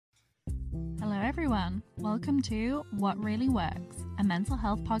everyone. Welcome to What Really Works, a mental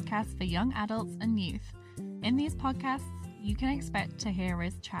health podcast for young adults and youth. In these podcasts, you can expect to hear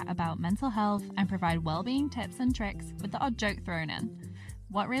us chat about mental health and provide well-being tips and tricks with the odd joke thrown in.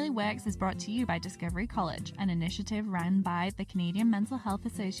 What Really Works is brought to you by Discovery College, an initiative run by the Canadian Mental Health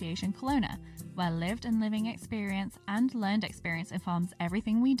Association Kelowna, where lived and living experience and learned experience informs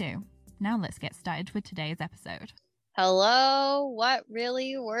everything we do. Now let's get started with today's episode. Hello, What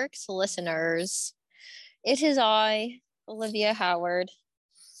Really Works listeners. It is I, Olivia Howard,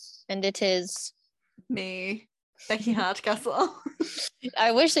 and it is me, Becky Hardcastle.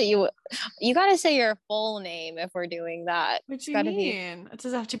 I wish that you gotta say your full name if we're doing that. What do you mean? It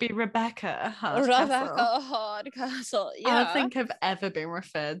does have to be Rebecca Hardcastle. Rebecca Hardcastle. Yeah. I don't think I've ever been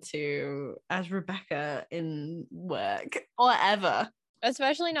referred to as Rebecca in work or ever.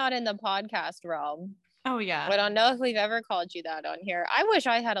 Especially not in the podcast realm. Oh, yeah. I don't know if we've ever called you that on here. I wish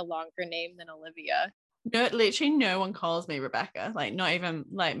I had a longer name than Olivia. No, literally no one calls me Rebecca. Like, not even,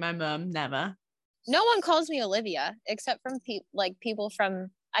 like, my mum, never. No one calls me Olivia, except from people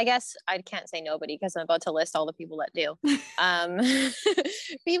from, I guess I can't say nobody because I'm about to list all the people that do.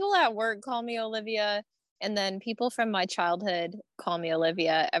 People at work call me Olivia, and then people from my childhood call me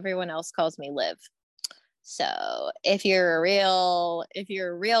Olivia. Everyone else calls me Liv. So if you're a real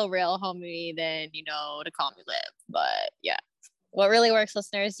homie, then you know to call me Liv. But yeah, What Really Works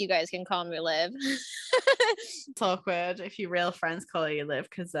listeners, you guys can call me Liv. It's awkward if your real friends call you Liv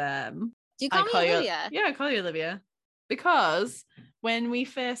because do you call me Olivia? Yeah, I call you Olivia because when we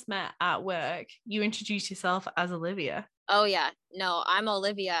first met at work, you introduced yourself as Olivia. Oh yeah, no, I'm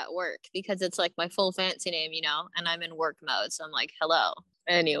Olivia at work because it's like my full fancy name, you know, and I'm in work mode, so I'm like, hello.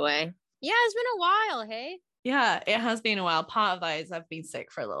 Anyway. Yeah, it's been a while, hey? Yeah, it has been a while. Part of that is I've been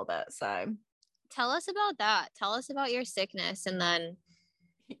sick for a little bit, so. Tell us about that. Tell us about your sickness, and then...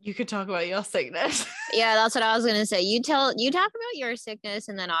 You could talk about your sickness. Yeah, that's what I was going to say. You talk about your sickness,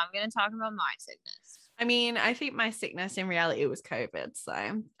 and then I'm going to talk about my sickness. I mean, I think my sickness in reality was COVID,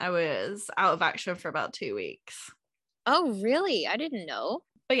 so I was out of action for about 2 weeks. Oh, really? I didn't know.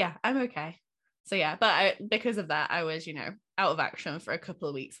 But yeah, I'm okay. So yeah, but because of that, I was, out of action for a couple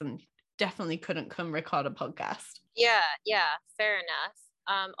of weeks and definitely couldn't come record a podcast. Yeah, fair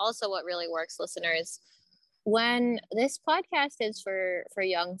enough. Also, What Really Works listeners, when this podcast is for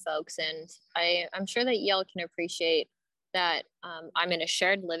young folks, and I'm sure that y'all can appreciate that I'm in a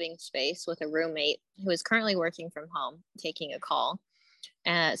shared living space with a roommate who is currently working from home, taking a call.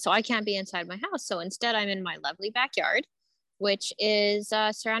 So I can't be inside my house. So instead, I'm in my lovely backyard, which is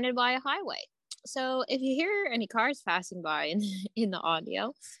surrounded by a highway. So if you hear any cars passing by in the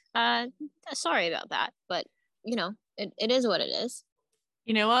audio, sorry about that. But, it is what it is.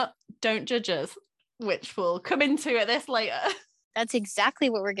 You know what? Don't judge us, which we'll come into this later. That's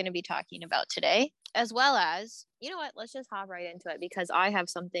exactly what we're going to be talking about today, as well as, you know what? Let's just hop right into it because I have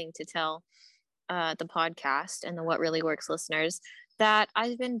something to tell the podcast and the What Really Works listeners that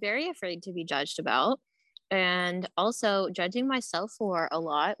I've been very afraid to be judged about, and also judging myself for a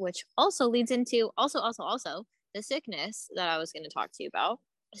lot, which also leads into also the sickness that I was going to talk to you about.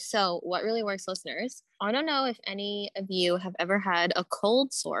 So What Really Works listeners, I don't know if any of you have ever had a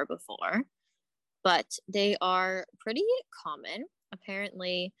cold sore before, but they are pretty common.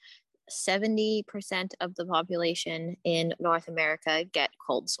 Apparently 70% of the population in North America get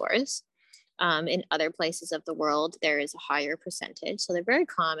cold sores. In other places of the world, there is a higher percentage. So they're very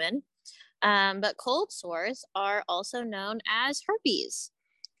common. But cold sores are also known as herpes,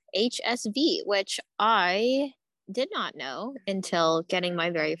 HSV, which I did not know until getting my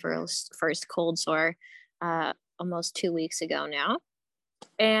very first cold sore almost 2 weeks ago now.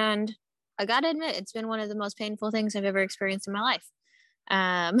 And I gotta admit, it's been one of the most painful things I've ever experienced in my life.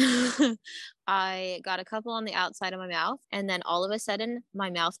 I got a couple on the outside of my mouth, and then all of a sudden my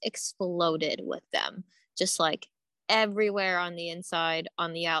mouth exploded with them, just like everywhere on the inside,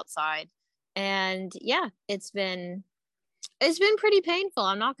 on the outside. And yeah, it's been pretty painful,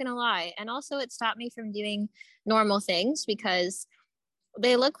 I'm not gonna lie. And also it stopped me from doing normal things because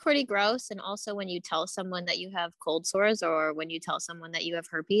they look pretty gross. And also when you tell someone that you have cold sores, or when you tell someone that you have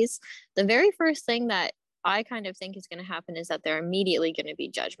herpes, the very first thing that I kind of think is going to happen is that they're immediately going to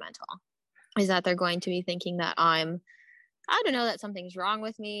be judgmental, is that they're going to be thinking that I don't know, that something's wrong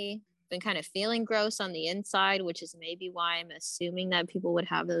with me, been kind of feeling gross on the inside, which is maybe why I'm assuming that people would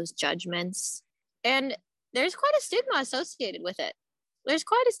have those judgments. And there's quite a stigma associated with it. There's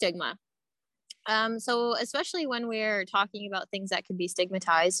quite a stigma. So especially when we're talking about things that could be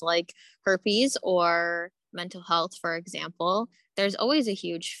stigmatized, like herpes or mental health, for example, there's always a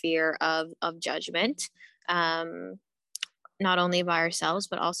huge fear of judgment. not only by ourselves,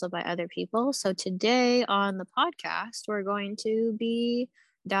 but also by other people. So today on the podcast, we're going to be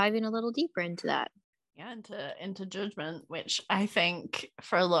diving a little deeper into that. Yeah, into judgment, which I think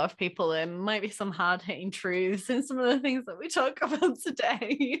for a lot of people there might be some hard-hitting truths in some of the things that we talk about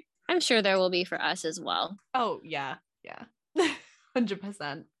today. I'm sure there will be for us as well. Oh yeah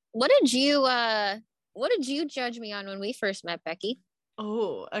 100%. What did you judge me on when we first met, Becky?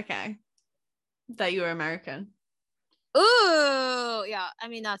 Oh, okay, that you were American. Ooh, yeah, I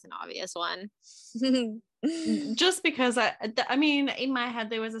mean that's an obvious one. Just because I mean, in my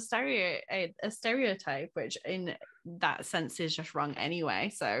head there was a stereotype, which in that sense is just wrong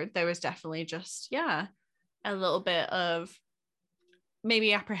anyway. So there was definitely just a little bit of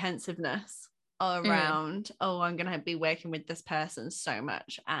maybe apprehensiveness around, I'm gonna be working with this person so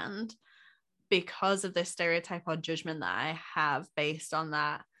much, and because of this stereotype or judgment that I have based on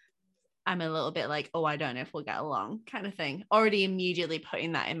that, I'm a little bit like, I don't know if we'll get along, kind of thing. Already immediately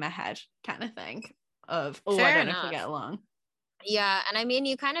putting that in my head, kind of thing. Of I don't know if we'll get along. Yeah, and I mean,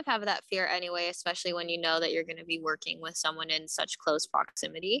 you kind of have that fear anyway, especially when you know that you're going to be working with someone in such close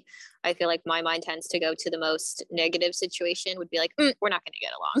proximity. I feel like my mind tends to go to the most negative situation, would be like, we're not going to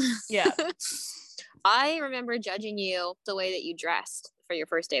get along. Yeah. I remember judging you the way that you dressed for your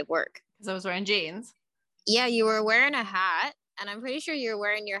first day of work. Because I was wearing jeans. Yeah, you were wearing a hat, and I'm pretty sure you were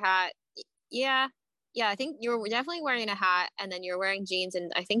wearing your hat. Yeah, I think you were definitely wearing a hat, and then you're wearing jeans,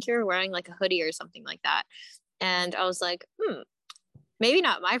 and I think you were wearing like a hoodie or something like that. And I was like, maybe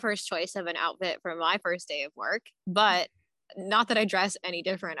not my first choice of an outfit for my first day of work, but not that I dress any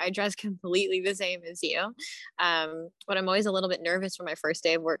different. I dress completely the same as you. But I'm always a little bit nervous for my first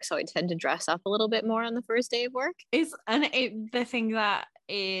day of work, so I tend to dress up a little bit more on the first day of work. The thing that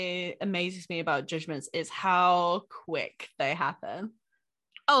amazes me about judgments is how quick they happen.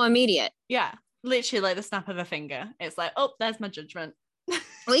 Oh, immediate. Yeah, literally like the snap of a finger. It's like, there's my judgment.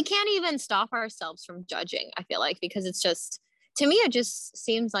 We can't even stop ourselves from judging, I feel like, because it's just, to me, it just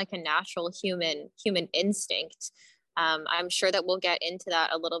seems like a natural human instinct. I'm sure that we'll get into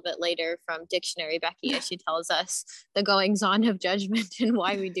that a little bit later from Dictionary Becky, as she tells us the goings on of judgment and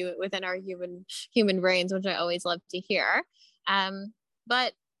why we do it within our human brains, which I always love to hear.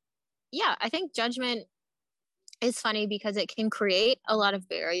 But yeah, I think judgment is funny because it can create a lot of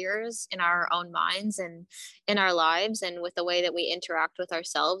barriers in our own minds and in our lives and with the way that we interact with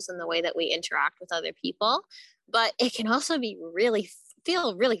ourselves and the way that we interact with other people. But it can also be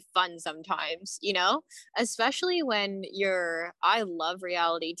feel really fun sometimes, especially when I love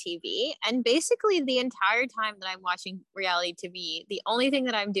reality TV, and basically the entire time that I'm watching reality TV, the only thing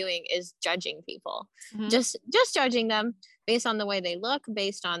that I'm doing is judging people. Just judging them based on the way they look,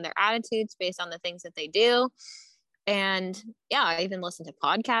 based on their attitudes, based on the things that they do. And yeah, I even listen to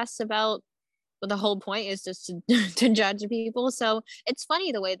podcasts about, but the whole point is just to judge people. So it's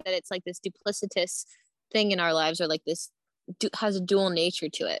funny the way that it's like this duplicitous thing in our lives, or like this has a dual nature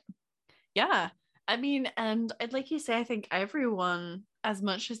to it. Yeah, I mean, and like you say, I think everyone, as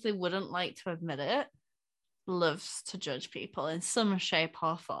much as they wouldn't like to admit it, loves to judge people in some shape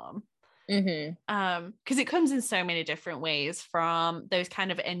or form. Because it comes in so many different ways, from those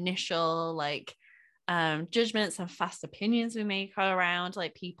kind of initial like judgments and fast opinions we make around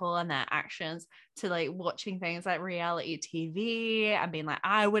like people and their actions, to like watching things like reality TV and being like,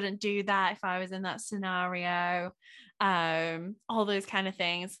 I wouldn't do that if I was in that scenario. All those kind of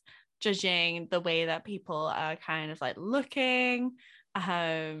things, judging the way that people are kind of like looking.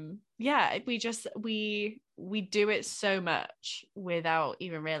 We do it so much without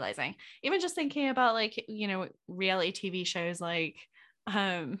even realizing. Even just thinking about like, reality TV shows like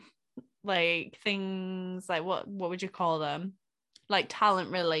things like what would you call them, like talent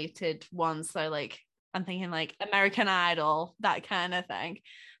related ones, so like I'm thinking like American Idol, that kind of thing.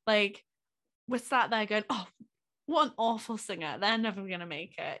 Like we're sat there going, what an awful singer, they're never gonna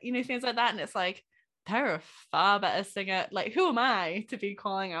make it, things like that. And it's like, they're a far better singer. Like, who am I to be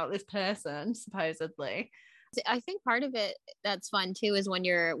calling out this person supposedly? I think part of it that's fun too is when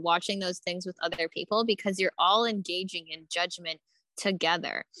you're watching those things with other people, because you're all engaging in judgment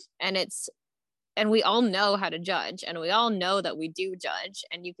together, and we all know how to judge, and we all know that we do judge,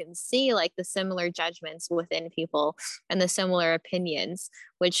 and you can see like the similar judgments within people and the similar opinions,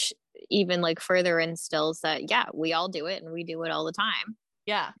 which even like further instills that we all do it and we do it all the time.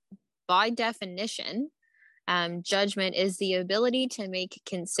 By definition, judgment is the ability to make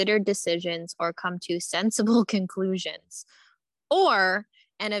considered decisions or come to sensible conclusions, or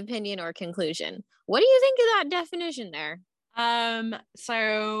an opinion or conclusion. What do you think of that definition there?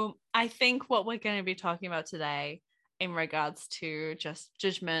 So I think what we're going to be talking about today in regards to just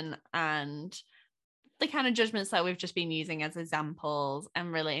judgment and the kind of judgments that we've just been using as examples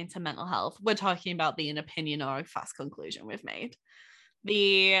and relating to mental health, we're talking about an opinion or a fast conclusion we've made.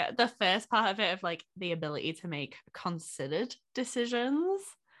 The first part of it, of like the ability to make considered decisions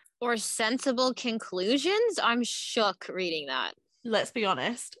or sensible conclusions. I'm shook reading that. Let's be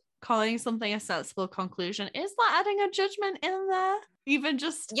honest, calling something a sensible conclusion, is that adding a judgment in there? Even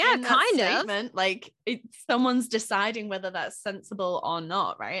just in that kind statement, of. like someone's deciding whether that's sensible or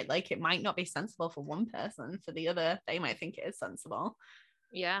not, right? Like it might not be sensible for one person, for the other, they might think it is sensible.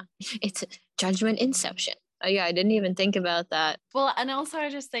 Yeah, it's judgment inception. Oh yeah, I didn't even think about that. Well, and also I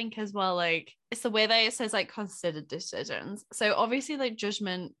just think as well, like it's the way that it says like considered decisions. So obviously like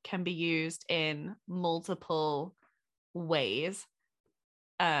judgment can be used in multiple ways.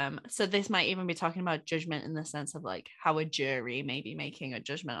 So this might even be talking about judgment in the sense of like how a jury may be making a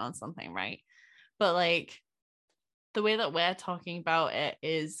judgment on something, right? But like the way that we're talking about it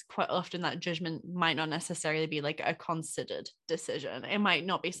is quite often that judgment might not necessarily be like a considered decision. It might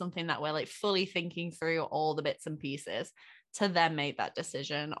not be something that we're like fully thinking through all the bits and pieces to then make that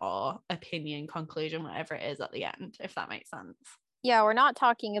decision or opinion, conclusion, whatever it is at the end, if that makes sense. Yeah, we're not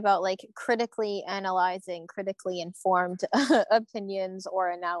talking about like critically analyzing, critically informed opinions or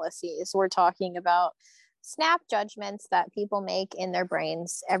analyses. We're talking about snap judgments that people make in their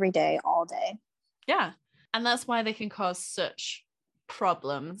brains every day, all day. Yeah. And that's why they can cause such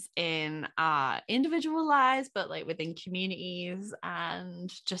problems in our individual lives, but like within communities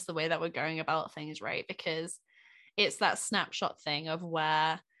and just the way that we're going about things, right? Because it's that snapshot thing of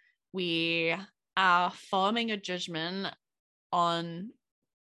where we are forming a judgment on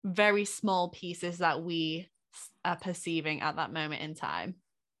very small pieces that we are perceiving at that moment in time.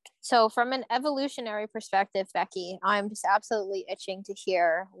 So from an evolutionary perspective, Becky, I'm just absolutely itching to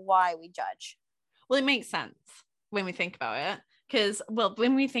hear why we judge. Well, it makes sense when we think about it. Because, well,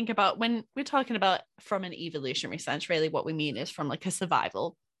 when we're talking about from an evolutionary sense, really what we mean is from like a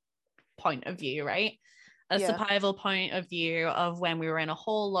survival point of view, right? Survival point of view of when we were in a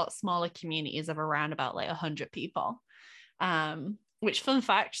whole lot smaller communities of around about like 100 people. Which, fun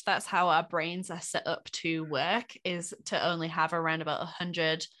fact, that's how our brains are set up to work, is to only have around about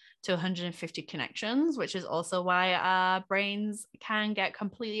 100 to 150 connections, which is also why our brains can get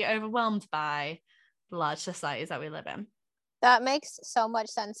completely overwhelmed by the large societies that we live in. That makes so much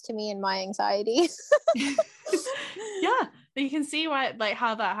sense to me in my anxiety. Yeah, you can see why, like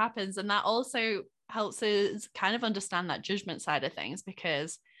how that happens. And that also helps us kind of understand that judgment side of things,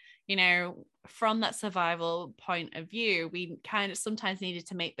 because you know, from that survival point of view, we kind of sometimes needed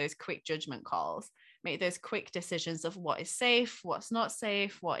to make those quick judgment calls, make those quick decisions of what is safe, what's not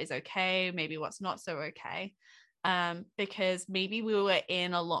safe, what is okay, maybe what's not so okay. Because maybe we were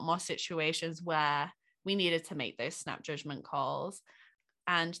in a lot more situations where we needed to make those snap judgment calls.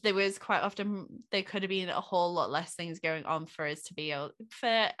 And there was quite often, there could have been a whole lot less things going on for us to be able,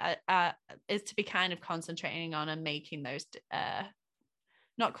 is to be kind of concentrating on and making those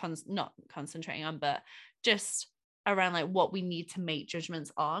not concentrating on, but just around like what we need to make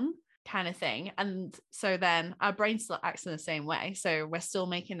judgments on, kind of thing. And so then our brain still acts in the same way. So we're still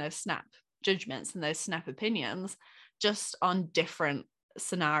making those snap judgments and those snap opinions, just on different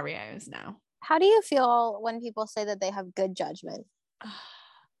scenarios now. How do you feel when people say that they have good judgment?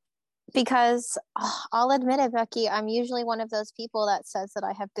 Because I'll admit it, Becky, I'm usually one of those people that says that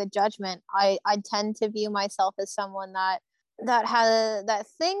I have good judgment. I tend to view myself as someone that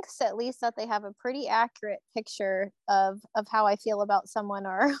thinks at least that they have a pretty accurate picture of how I feel about someone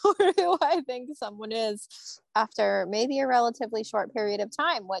or who I think someone is after maybe a relatively short period of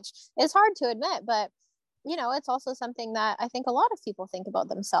time, which is hard to admit, but you know, it's also something that I think a lot of people think about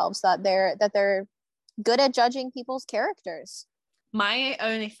themselves, that they're good at judging people's characters. My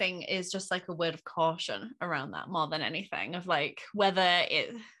only thing is just like a word of caution around that more than anything, of like whether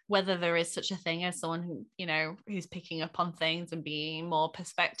there is such a thing as someone who, you know, who's picking up on things and being more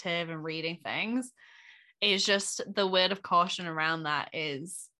perspective and reading things. Is just the word of caution around that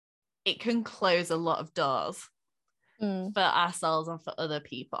is it can close a lot of doors for ourselves and for other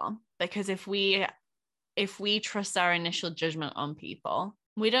people. Because if we trust our initial judgment on people,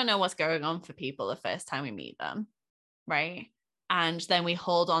 we don't know what's going on for people the first time we meet them, right? And then we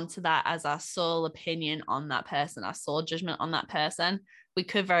hold on to that as our sole opinion on that person, our sole judgment on that person. We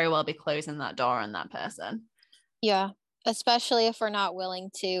could very well be closing that door on that person. Yeah, especially if we're not willing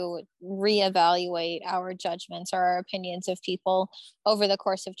to reevaluate our judgments or our opinions of people over the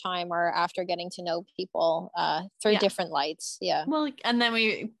course of time or after getting to know people through different lights. Yeah. Well, and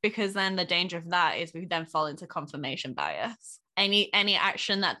then because then the danger of that is we then fall into confirmation bias. Any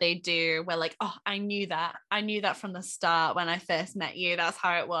action that they do, we're like, oh, I knew that from the start when I first met you. That's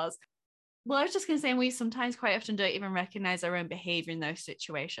how it was. Well, I was just going to say, we sometimes quite often don't even recognize our own behavior in those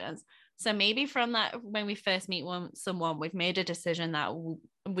situations. So maybe from that, when we first meet someone, we've made a decision that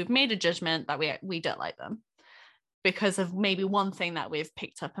we've made a judgment that we don't like them because of maybe one thing that we've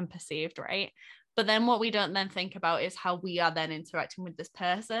picked up and perceived, right? But then what we don't then think about is how we are then interacting with this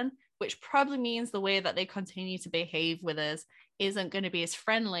person, which probably means the way that they continue to behave with us isn't going to be as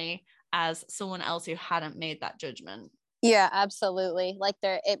friendly as someone else who hadn't made that judgment. Yeah, absolutely. Like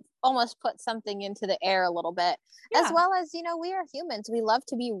it almost puts something into the air a little bit. Yeah. As well as, we are humans. We love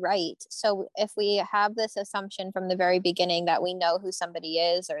to be right. So if we have this assumption from the very beginning that we know who somebody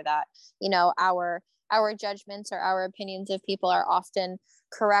is, or that, our judgments or our opinions of people are often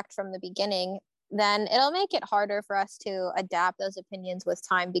correct from the beginning, then it'll make it harder for us to adapt those opinions with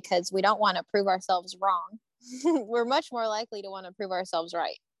time, because we don't want to prove ourselves wrong. We're much more likely to want to prove ourselves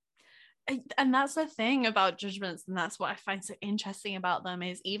right. And that's the thing about judgments, and that's what I find so interesting about them,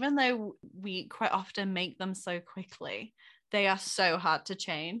 is even though we quite often make them so quickly, they are so hard to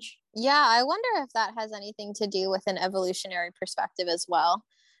change. Yeah, I wonder if that has anything to do with an evolutionary perspective as well.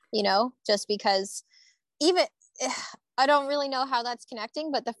 Just because even I don't really know how that's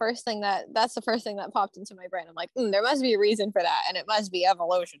connecting, but that's the first thing that popped into my brain. I'm like, there must be a reason for that, and it must be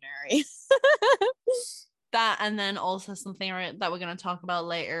evolutionary. That, and then also something that we're going to talk about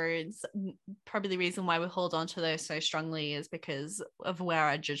later is probably the reason why we hold on to those so strongly is because of where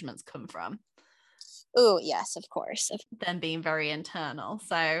our judgments come from. Oh, yes, of course. Them being very internal.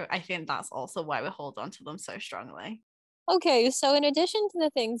 So I think that's also why we hold on to them so strongly. Okay, so in addition to the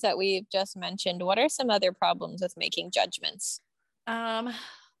things that we've just mentioned, what are some other problems with making judgments? I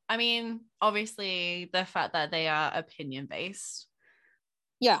mean, obviously the fact that they are opinion based.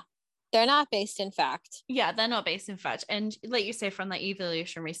 Yeah. They're not based in fact. Yeah, they're not based in fact. And like you say, from that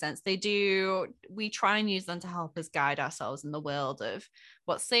evolutionary sense, we try and use them to help us guide ourselves in the world of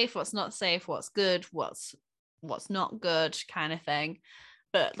what's safe, what's not safe, what's good, what's not good, kind of thing.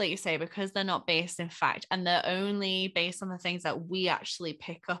 But like you say, because they're not based in fact, and they're only based on the things that we actually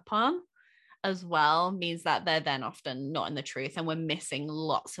pick up on as well, means that they're then often not in the truth, and we're missing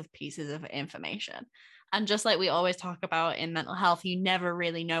lots of pieces of information. And just like we always talk about in mental health, you never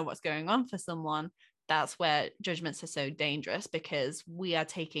really know what's going on for someone. That's where judgments are so dangerous, because we're not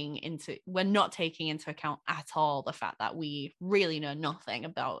taking into account at all the fact that we really know nothing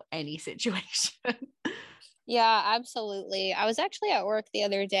about any situation. Yeah, absolutely. I was actually at work the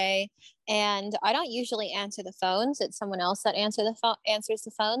other day, and I don't usually answer the phones. It's someone else that answers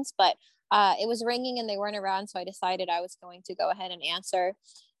the phones, but it was ringing and they weren't around, so I decided I was going to go ahead and answer.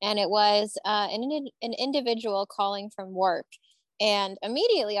 And it was an individual calling from work. And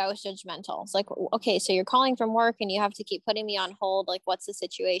immediately I was judgmental. It's like, okay, so you're calling from work and you have to keep putting me on hold. Like, what's the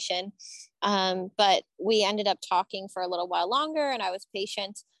situation? But we ended up talking for a little while longer, and I was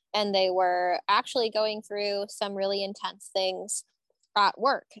patient, and they were actually going through some really intense things at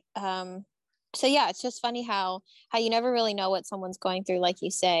work. So yeah, it's just funny how you never really know what someone's going through, like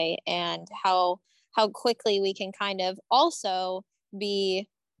you say, and how quickly we can kind of also be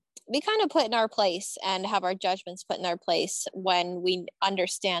kind of put in our place and have our judgments put in our place when we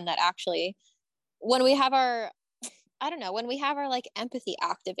understand that actually when we have our like empathy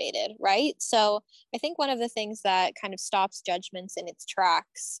activated, right? So I think one of the things that kind of stops judgments in its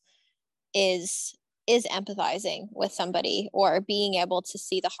tracks is empathizing with somebody, or being able to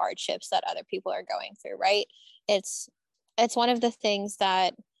see the hardships that other people are going through, right? It's one of the things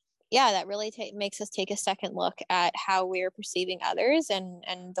that really makes us take a second look at how we're perceiving others, and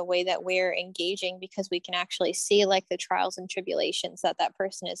the way that we're engaging, because we can actually see like the trials and tribulations that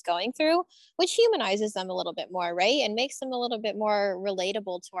person is going through, which humanizes them a little bit more, right? And makes them a little bit more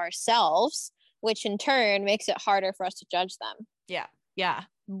relatable to ourselves, which in turn makes it harder for us to judge them. Yeah.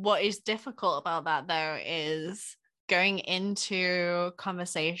 What is difficult about that, though, is going into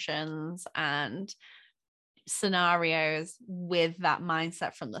conversations and scenarios with that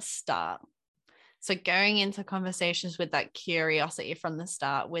mindset from the start. So going into conversations with that curiosity from the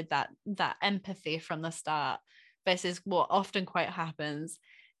start, with that empathy from the start, versus what often quite happens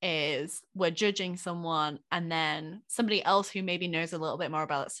is we're judging someone, and then somebody else who maybe knows a little bit more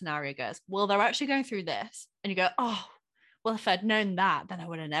about that scenario goes, well, they're actually going through this. And you go, oh, well, if I'd known that, then I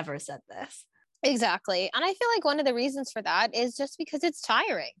would have never said this. Exactly. And I feel like one of the reasons for that is just because it's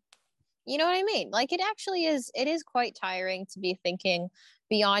tiring. You know what I mean? Like, it is quite tiring to be thinking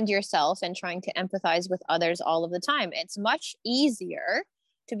beyond yourself and trying to empathize with others all of the time. It's much easier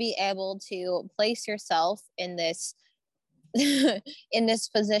to be able to place yourself in this in this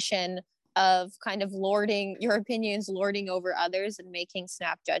position of kind of lording your opinions, lording over others and making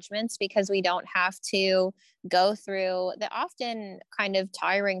snap judgments, because we don't have to go through the often kind of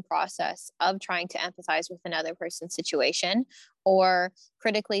tiring process of trying to empathize with another person's situation, or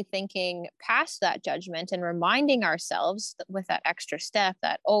critically thinking past that judgment and reminding ourselves with that extra step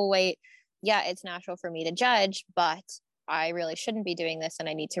that, oh, wait, yeah, it's natural for me to judge, but I really shouldn't be doing this and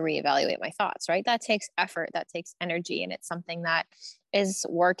I need to reevaluate my thoughts, right? That takes effort, that takes energy, and it's something that is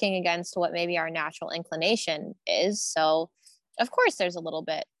working against what maybe our natural inclination is. So, of course, there's a little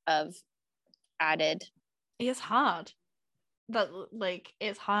bit of added. It's hard. That, like,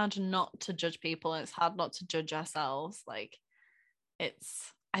 it's hard not to judge people, and it's hard not to judge ourselves. Like,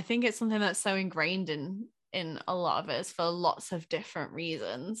 I think it's something that's so ingrained in a lot of us for lots of different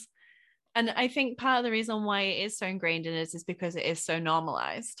reasons. And I think part of the reason why it is so ingrained in us is because it is so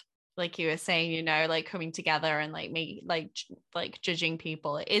normalized. Like you were saying, you know, like coming together and like me, like judging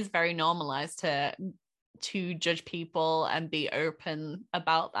people. It is very normalized to judge people and be open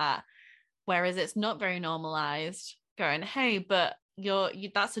about that. Whereas it's not very normalized going, hey, but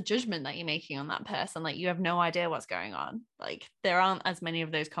that's a judgment that you're making on that person. Like, you have no idea what's going on. Like, there aren't as many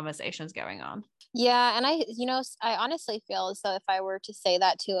of those conversations going on. Yeah. And I honestly feel as though if I were to say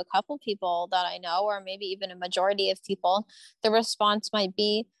that to a couple people that I know, or maybe even a majority of people, the response might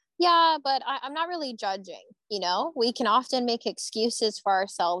be, yeah, but I'm not really judging. We can often make excuses for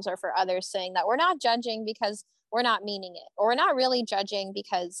ourselves or for others, saying that we're not judging because we're not meaning it, or we're not really judging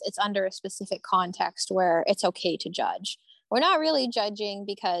because it's under a specific context where it's okay to judge. We're not really judging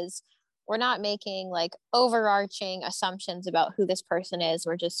because we're not making like overarching assumptions about who this person is.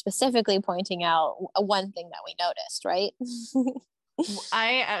 We're just specifically pointing out one thing that we noticed, right?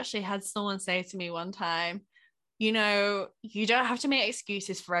 I actually had someone say to me one time, you don't have to make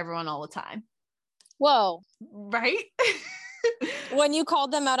excuses for everyone all the time. Whoa. Right? When you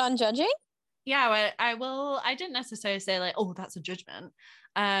called them out on judging? Yeah, I didn't necessarily say like, oh, that's a judgment.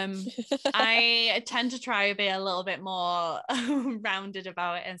 I tend to try to be a little bit more rounded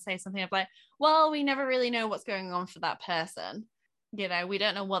about it and say something of like, well, we never really know what's going on for that person. We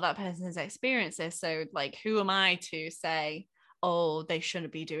don't know what that person's experience is. So like, who am I to say, oh, they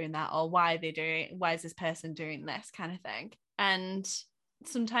shouldn't be doing that, or why is this person doing this kind of thing? And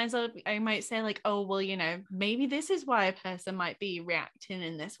sometimes I might say like, oh, well, maybe this is why a person might be reacting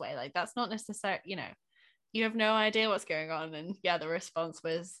in this way. Like, that's not necessary, you have no idea what's going on. And yeah, the response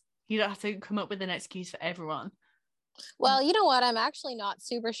was, you don't have to come up with an excuse for everyone. Well, you know what? I'm actually not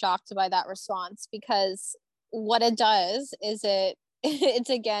super shocked by that response, because what it does is it's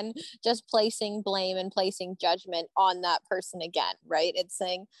again just placing blame and placing judgment on that person again, right? It's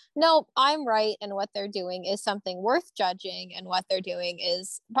saying, no, I'm right, and what they're doing is something worth judging, and what they're doing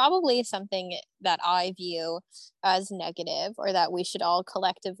is probably something that I view as negative, or that we should all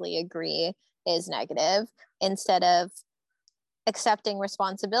collectively agree is negative, instead of accepting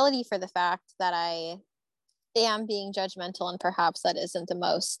responsibility for the fact that I am being judgmental, and perhaps that isn't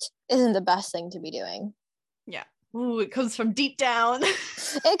the best thing to be doing. Yeah. Ooh, it comes from deep down. It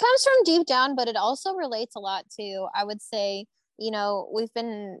comes from deep down, but it also relates a lot to, I would say, we've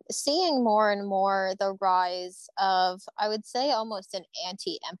been seeing more and more the rise of, I would say, almost an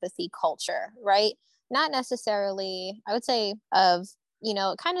anti-empathy culture, right? Not necessarily, I would say, of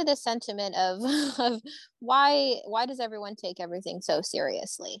kind of this sentiment of of why does everyone take everything so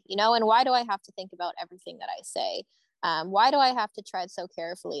seriously, and why do I have to think about everything that I say? Why do I have to tread so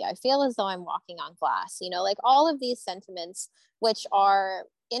carefully? I feel as though I'm walking on glass, like all of these sentiments, which are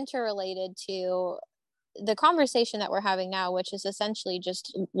interrelated to the conversation that we're having now, which is essentially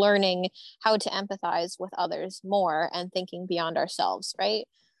just learning how to empathize with others more and thinking beyond ourselves, right?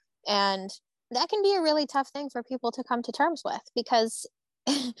 And that can be a really tough thing for people to come to terms with, because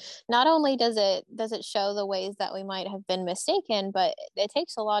not only does it show the ways that we might have been mistaken, but it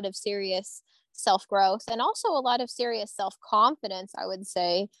takes a lot of serious self-growth and also a lot of serious self-confidence, I would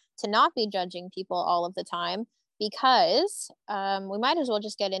say, to not be judging people all of the time, because we might as well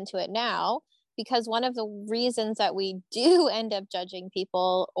just get into it now. Because one of the reasons that we do end up judging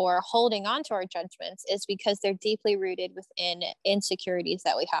people or holding on to our judgments is because they're deeply rooted within insecurities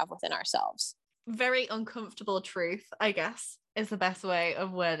that we have within ourselves. Very uncomfortable truth, I guess, is the best way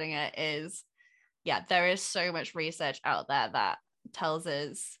of wording it. Is, yeah, there is so much research out there that tells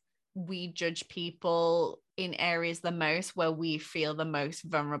us we judge people in areas the most where we feel the most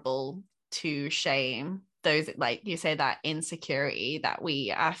vulnerable to shame, those, like you say, that insecurity that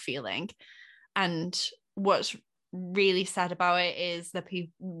we are feeling. And what's really sad about it is that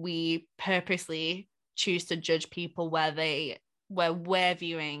we purposely choose to judge people where we're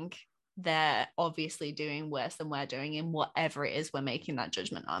viewing they're obviously doing worse than we're doing in whatever it is we're making that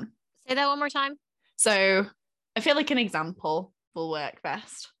judgment on. Say that one more time. So I feel like an example will work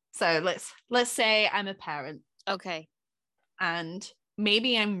best. So let's say I'm a parent. Okay. And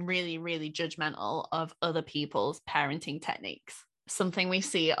maybe I'm really, really judgmental of other people's parenting techniques. Something we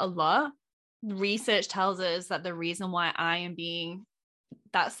see a lot. Research tells us that the reason why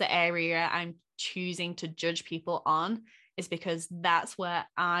that's the area I'm choosing to judge people on, is because that's where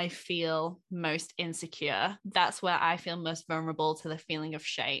I feel most insecure. That's where I feel most vulnerable to the feeling of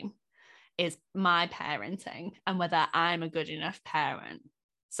shame, is my parenting and whether I'm a good enough parent.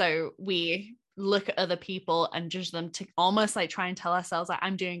 So we look at other people and judge them to almost like try and tell ourselves like,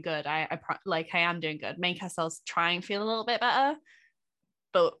 I'm doing good. Hey, I'm doing good. Make ourselves try and feel a little bit better.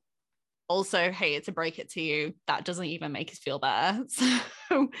 But also, hey, to break it to you, that doesn't even make us feel better.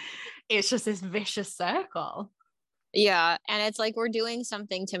 So it's just this vicious circle. Yeah. And it's like we're doing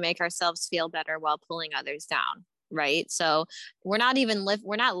something to make ourselves feel better while pulling others down. Right. So we're not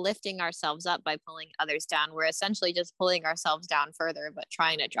lifting ourselves up by pulling others down. We're essentially just pulling ourselves down further, but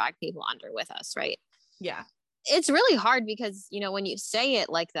trying to drag people under with us. Right. Yeah. It's really hard because, when you say it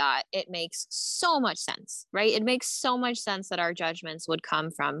like that, it makes so much sense, right? It makes so much sense that our judgments would come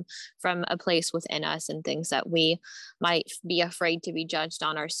from a place within us, and things that we might be afraid to be judged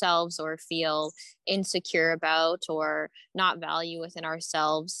on ourselves, or feel insecure about, or not value within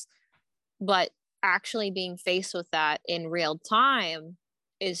ourselves. But actually being faced with that in real time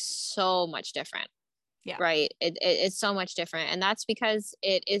is so much different. Yeah. Right. It's so much different. And that's because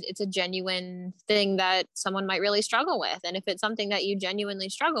it's a genuine thing that someone might really struggle with. And if it's something that you genuinely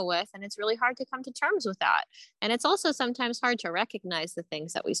struggle with, and it's really hard to come to terms with that. And it's also sometimes hard to recognize the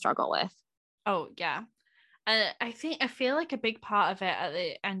things that we struggle with. Oh, yeah. I feel like a big part of it at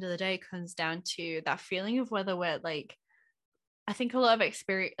the end of the day comes down to that feeling of whether we're like, I think a lot of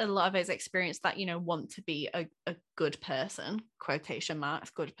it's experience that, want to be a good person, quotation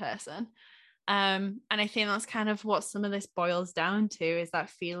marks, good person. And I think that's kind of what some of this boils down to, is that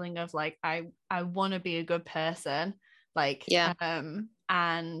feeling of like, I want to be a good person, like, yeah.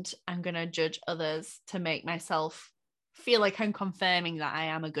 And I'm going to judge others to make myself feel like I'm confirming that I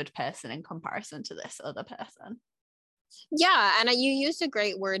am a good person in comparison to this other person. Yeah. And you used a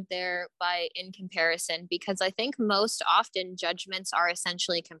great word there, by in comparison, because I think most often judgments are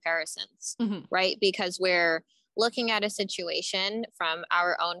essentially comparisons, right? Because we're looking at a situation from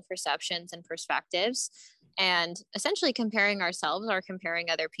our own perceptions and perspectives, and essentially comparing ourselves or comparing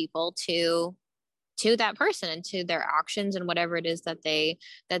other people to that person and to their actions and whatever it is that they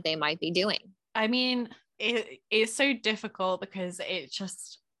might be doing. I mean, it's so difficult because it's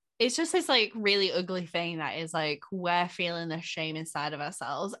just this like really ugly thing that is like, we're feeling the shame inside of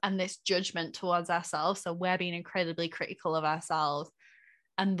ourselves and this judgment towards ourselves. So we're being incredibly critical of ourselves,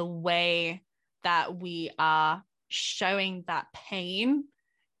 and the way that we are showing that pain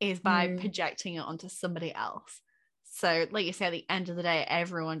is by projecting it onto somebody else. So like you say, at the end of the day,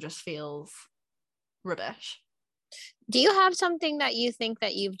 everyone just feels rubbish. Do you have something that you think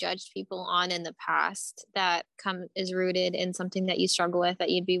that you've judged people on in the past that is rooted in something that you struggle with, that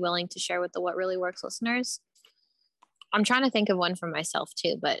you'd be willing to share with the What Really Works listeners? I'm trying to think of one for myself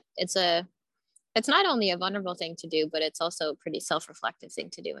too, but it's not only a vulnerable thing to do, but it's also a pretty self-reflective thing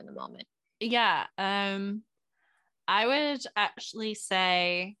to do in the moment. Yeah. I would actually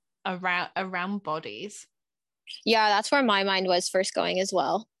say around bodies. Yeah, that's where my mind was first going as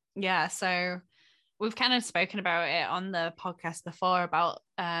well. Yeah, so we've kind of spoken about it on the podcast before about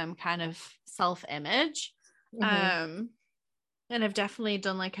kind of self-image. And I've definitely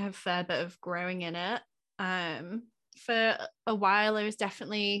done like a fair bit of growing in it. For a while, I was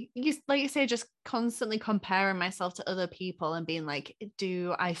definitely, like you say, just constantly comparing myself to other people and being like,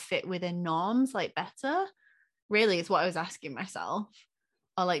 do I fit within norms like better? Really is what I was asking myself.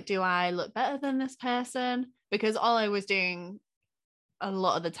 Or like, do I look better than this person? Because all I was doing a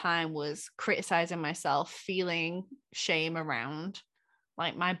lot of the time was criticizing myself, feeling shame around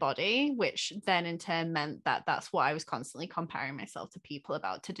like my body, which then in turn meant that that's what I was constantly comparing myself to people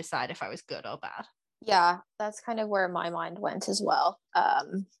about to decide if I was good or bad. Yeah, that's kind of where my mind went as well.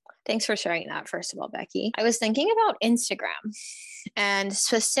 Thanks for sharing that, first of all, Becky. I was thinking about Instagram, and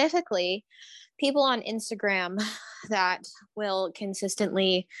specifically people on Instagram that will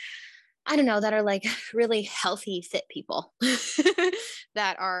consistently, I don't know, that are like really healthy, fit people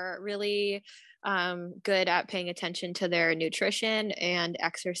that are really good at paying attention to their nutrition and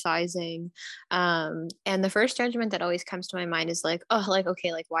exercising. And the first judgment that always comes to my mind is like, oh, like,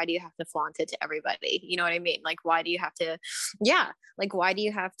 okay, like, why do you have to flaunt it to everybody? You know what I mean? Like, why do you have to, like, why do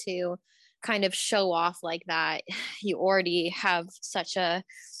you have to kind of show off like that? You already have such a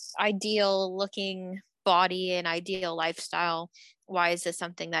ideal looking body and ideal lifestyle. Why is this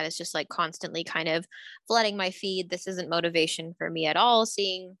something that is just like constantly kind of flooding my feed? This isn't motivation for me at all.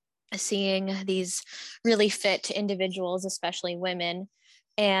 Seeing these really fit individuals, especially women.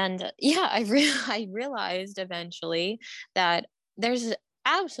 And yeah, I realized eventually that there's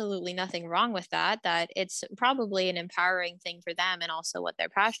absolutely nothing wrong with that it's probably an empowering thing for them and also what they're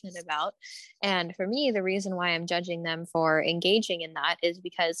passionate about. And for me, the reason why I'm judging them for engaging in that is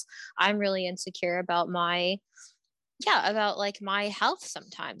because I'm really insecure about about like my health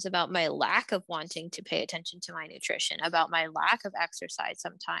sometimes, about my lack of wanting to pay attention to my nutrition, about my lack of exercise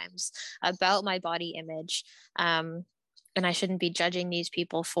sometimes, about my body image. And I shouldn't be judging these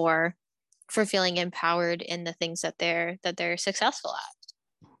people for feeling empowered in the things that they're successful at.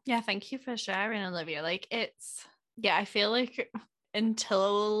 Yeah, thank you for sharing, Olivia. Like I feel like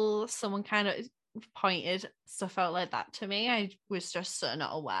until someone kind of pointed stuff out like that to me, I was just so not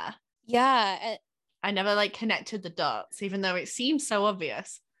aware. Yeah. I never like connected the dots, even though it seems so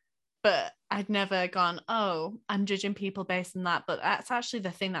obvious. But I'd never gone, oh, I'm judging people based on that. But that's actually the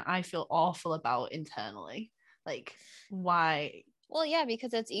thing that I feel awful about internally. Like, why? Well, yeah,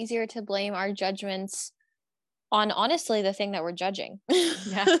 because it's easier to blame our judgments on honestly the thing that we're judging.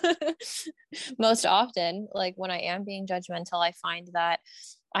 Yeah. Most often, like when I am being judgmental, I find that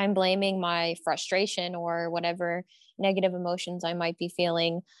I'm blaming my frustration or whatever negative emotions I might be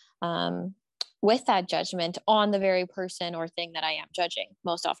feeling with that judgment on the very person or thing that I am judging,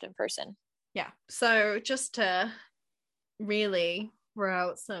 most often person. Yeah. So just to really throw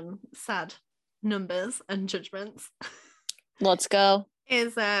out some sad numbers and judgments. Let's go.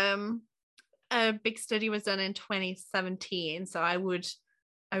 Is a big study was done in 2017. So I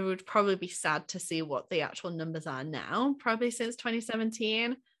would probably be sad to see what the actual numbers are now, probably since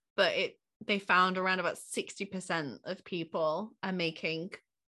 2017. But they found around about 60% of people are making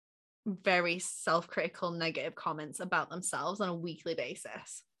very self-critical negative comments about themselves on a weekly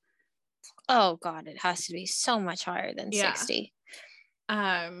basis. Oh God, it has to be so much higher than 60.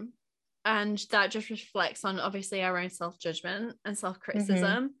 And that just reflects on obviously our own self-judgment and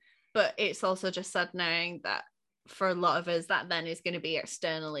self-criticism, but it's also just sad knowing that for a lot of us that then is going to be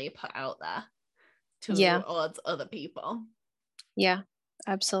externally put out there towards other people. Yeah,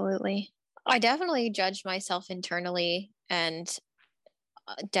 absolutely. I definitely judge myself internally and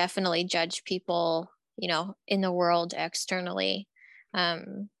definitely judge people, in the world externally.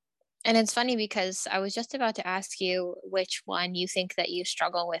 And it's funny because I was just about to ask you which one you think that you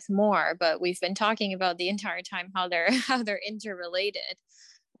struggle with more, but we've been talking about the entire time how they're interrelated.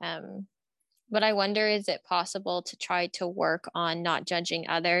 But I wonder, is it possible to try to work on not judging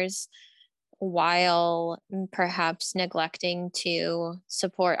others while perhaps neglecting to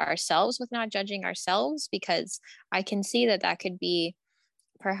support ourselves with not judging ourselves? Because I can see that could be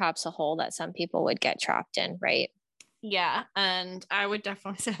perhaps a hole that some people would get trapped in, right? Yeah, and I would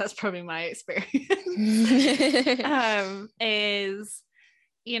definitely say that's probably my experience.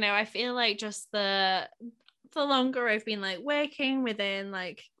 I feel like just the longer I've been like working within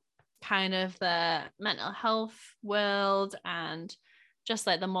like kind of the mental health world and just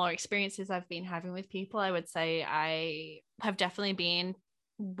like the more experiences I've been having with people, I would say I have definitely been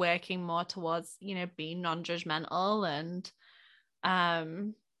working more towards, being non-judgmental and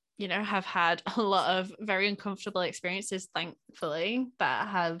have had a lot of very uncomfortable experiences, thankfully, that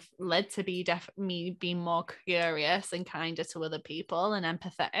have led to me being more curious and kinder to other people and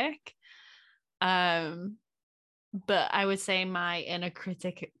empathetic. But I would say my inner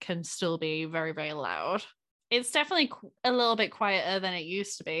critic can still be very, very loud. It's definitely a little bit quieter than it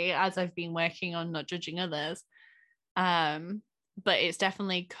used to be as I've been working on not judging others. But it's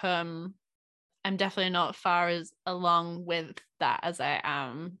definitely I'm definitely not far as along with that as I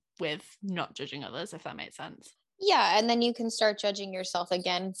am with not judging others, if that makes sense. Yeah, and then you can start judging yourself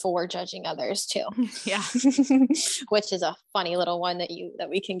again for judging others too. Yeah. Which is a funny little one that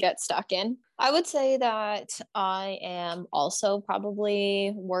we can get stuck in. I would say that I am also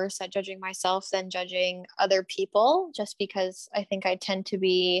probably worse at judging myself than judging other people, just because I think I tend to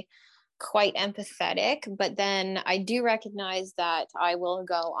be quite empathetic, but then I do recognize that I will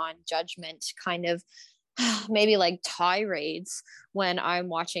go on judgment kind of maybe like tirades when I'm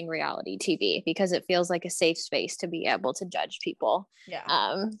watching reality TV, because it feels like a safe space to be able to judge people.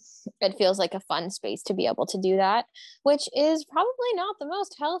 Yeah. It feels like a fun space to be able to do that, which is probably not the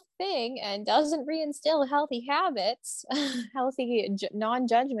most healthy thing and doesn't reinstill healthy habits, healthy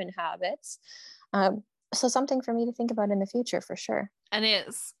non-judgment habits. So something for me to think about in the future for sure. And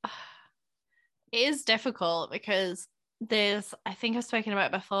it is difficult because I think I've spoken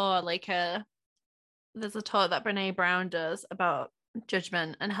about it before, like there's a talk that Brene Brown does about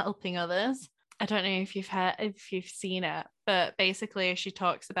judgment and helping others. I don't know if you've seen it, but basically she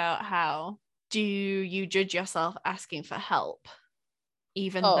talks about how do you judge yourself asking for help,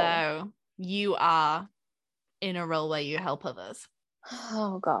 even Oh, though you are in a role where you help others.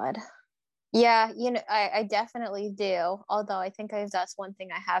 oh God. Yeah, I definitely do. Although I think that's one thing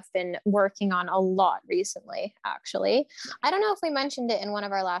I have been working on a lot recently, actually. I don't know if we mentioned it in one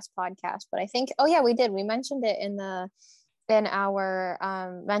of our last podcasts, but I think, oh yeah, we did. We mentioned it in our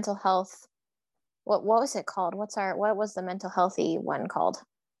mental health. What was it called? What was the mental healthy one called?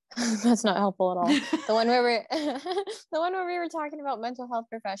 That's not helpful at all. The one where the one where we were talking about mental health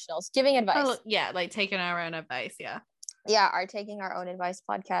professionals giving advice. Oh, yeah, like taking our own advice. Yeah. Yeah, our taking our own advice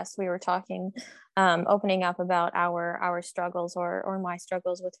podcast. We were talking, opening up about our struggles or my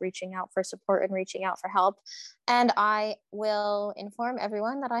struggles with reaching out for support and reaching out for help. And I will inform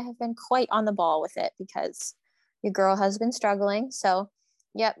everyone that I have been quite on the ball with it because your girl has been struggling. So,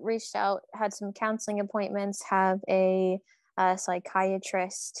 yep, reached out, had some counseling appointments, have a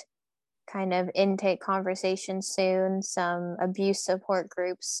psychiatrist kind of intake conversation soon, some abuse support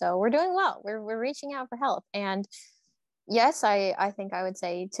groups. So we're doing well. We're reaching out for help. And yes, I think I would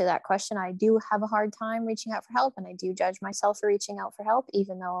say to that question, I do have a hard time reaching out for help, and I do judge myself for reaching out for help,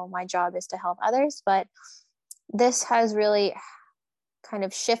 even though my job is to help others. But this has really kind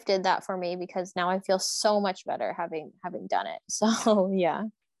of shifted that for me because now I feel so much better having done it. So yeah.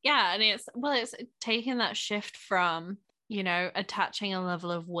 Yeah, and it's taking that shift from, attaching a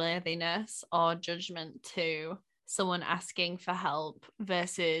level of worthiness or judgment to someone asking for help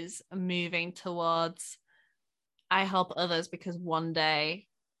versus moving towards I help others because one day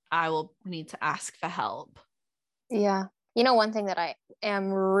I will need to ask for help. Yeah. One thing that I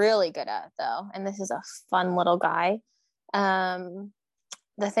am really good at though, and this is a fun little guy,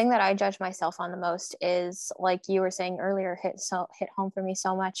 the thing that I judge myself on the most is, like you were saying earlier, hit home for me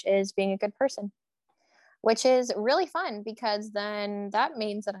so much, is being a good person, which is really fun because then that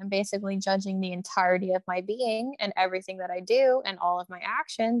means that I'm basically judging the entirety of my being and everything that I do and all of my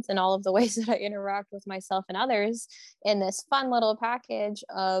actions and all of the ways that I interact with myself and others in this fun little package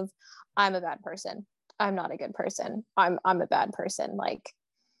of I'm a bad person. I'm not a good person. I'm a bad person. Like,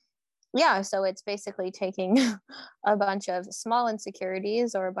 yeah, so it's basically taking a bunch of small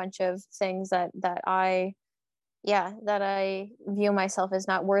insecurities or a bunch of things that I view myself as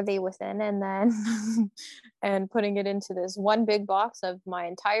not worthy within, and then and putting it into this one big box of my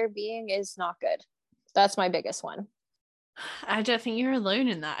entire being is not good. That's my biggest one. I don't think you're alone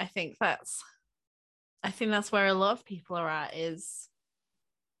in that. I think that's where a lot of people are at, is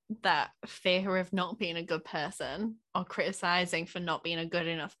that fear of not being a good person or criticizing for not being a good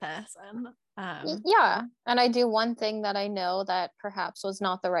enough person. Yeah, and I do one thing that I know that perhaps was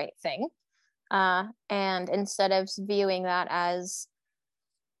not the right thing, and instead of viewing that as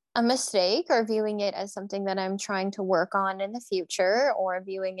a mistake or viewing it as something that I'm trying to work on in the future, or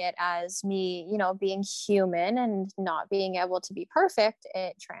viewing it as me, being human and not being able to be perfect,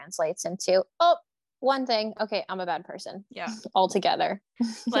 it translates into, oh, one thing, okay, I'm a bad person. Yeah. Altogether.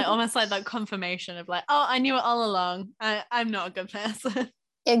 Like almost like that confirmation of like, oh, I knew it all along. I'm not a good person.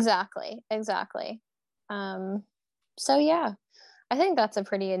 Exactly. So yeah, I think that's a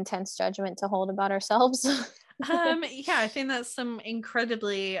pretty intense judgment to hold about ourselves. Yeah, I think that's some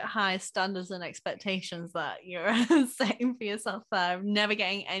incredibly high standards and expectations that you're setting for yourself there, never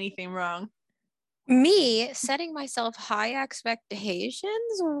getting anything wrong. Me setting myself high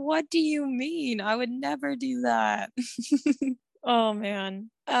expectations? What do you mean? I would never do that. Oh man.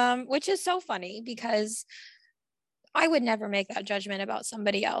 Which is so funny because I would never make that judgment about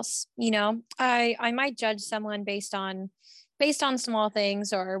somebody else. I might judge someone based on small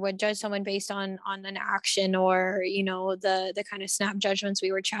things, or would judge someone based on an action, or the kind of snap judgments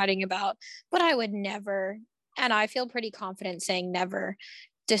we were chatting about. But I would never, and I feel pretty confident saying never,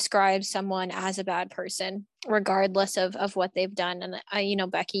 describe someone as a bad person regardless of what they've done.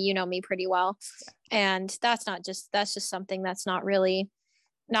 And Becky, you know me pretty well, and that's just something that's not really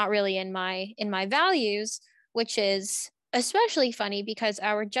in my values, which is especially funny because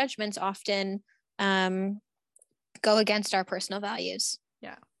our judgments often go against our personal values.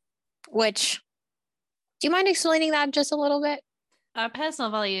 Yeah. Which, do you mind explaining that just a little bit? Our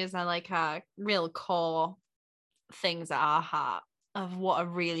personal values are like our real core things at our heart of what are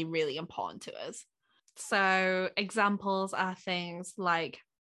really, really important to us. So examples are things like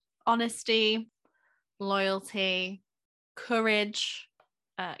honesty, loyalty, courage,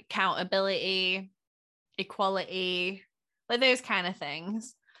 accountability, equality, like those kind of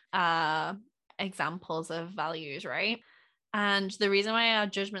things are examples of values, right? And the reason why our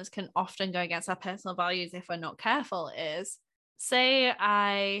judgments can often go against our personal values if we're not careful is, say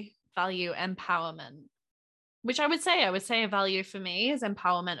I value empowerment, which I would say a value for me is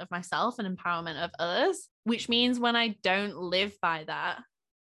empowerment of myself and empowerment of others, which means when I don't live by that,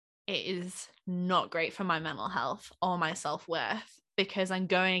 it is not great for my mental health or my self-worth, because I'm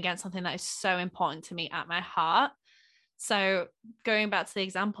going against something that is so important to me at my heart. So going back to the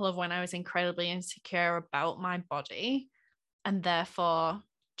example of when I was incredibly insecure about my body and therefore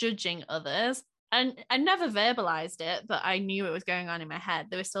judging others, and I never verbalized it, but I knew it was going on in my head.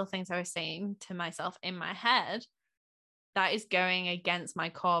 There were still things I was saying to myself in my head that is going against my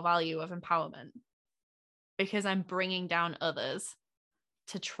core value of empowerment, because I'm bringing down others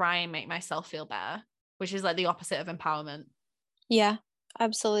to try and make myself feel better, which is like the opposite of empowerment. Yeah,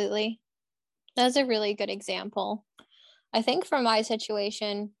 absolutely. That's a really good example. I think for my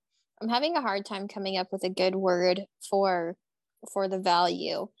situation, I'm having a hard time coming up with a good word for the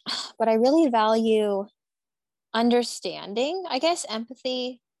value, but I really value understanding. I guess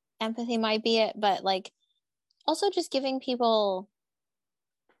empathy might be it, but like also just giving people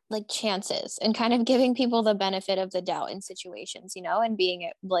like chances and kind of giving people the benefit of the doubt in situations, and being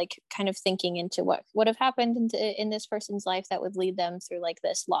like kind of thinking into what would have happened in this person's life that would lead them through like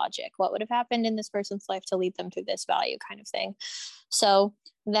this logic, what would have happened in this person's life to lead them through this value kind of thing. So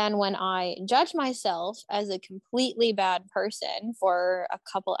then when I judge myself as a completely bad person for a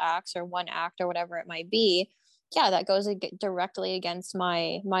couple acts or one act or whatever it might be, yeah, that goes directly against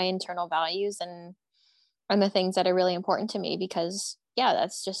my internal values and the things that are really important to me, because yeah,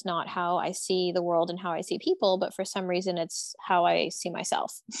 that's just not how I see the world and how I see people, but for some reason it's how I see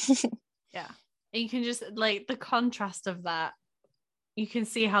myself. Yeah. And you can just like the contrast of that, you can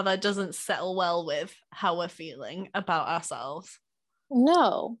see how that doesn't settle well with how we're feeling about ourselves.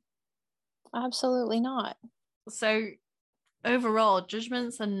 No, absolutely not. So overall,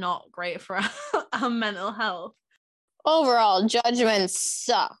 judgments are not great for our mental health. Overall, judgments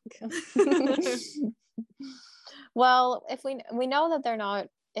suck. Well, if we know that they're not,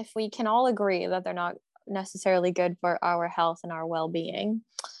 if we can all agree that they're not necessarily good for our health and our well-being,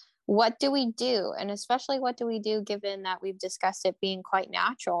 what do we do? And especially what do we do given that we've discussed it being quite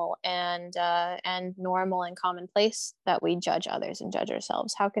natural and normal and commonplace that we judge others and judge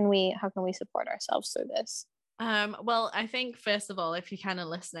ourselves? How can we support ourselves through this? Well, I think first of all, if you're kind of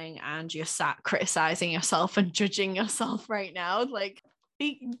listening and you're sat criticizing yourself and judging yourself right now, like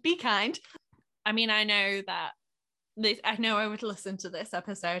be kind. I mean, I know I would listen to this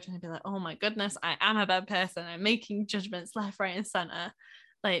episode and I'd be like, oh my goodness, I am a bad person. I'm making judgments left, right, and center.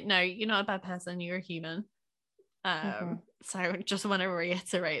 Like, no, you're not a bad person. You're a human. So I just want to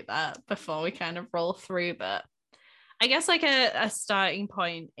reiterate that before we kind of roll through. But I guess like a starting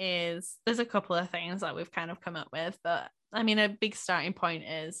point is, there's a couple of things that we've kind of come up with, but I mean, a big starting point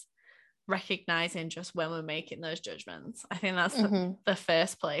is recognizing just when we're making those judgments. I think that's the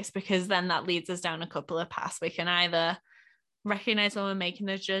first place, because then that leads us down a couple of paths. We can either recognize when we're making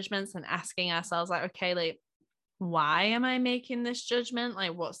those judgments and asking ourselves like, okay, like, why am I making this judgment?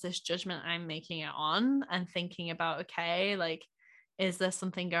 Like, what's this judgment I'm making it on? And thinking about, okay, like, is there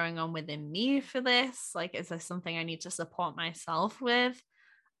something going on within me for this? Like, is there something I need to support myself with?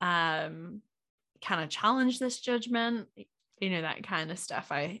 Can I challenge this judgment? That kind of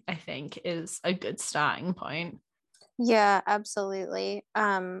stuff I think is a good starting point. Yeah, absolutely.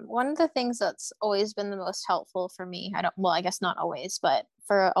 One of the things that's always been the most helpful for me, I guess not always, but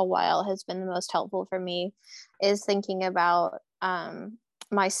for a while has been the most helpful for me, is thinking about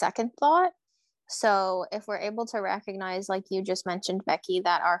my second thought. So if we're able to recognize, like you just mentioned, Becky,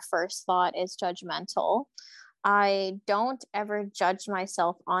 that our first thought is judgmental, I don't ever judge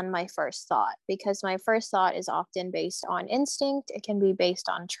myself on my first thought, because my first thought is often based on instinct. It can be based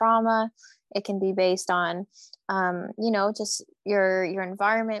on trauma. It can be based on, just your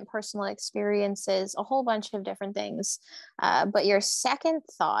environment, personal experiences, a whole bunch of different things. But your second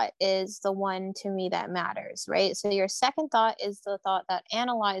thought is the one to me that matters, right? So your second thought is the thought that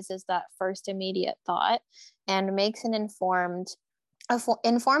analyzes that first immediate thought and makes an informed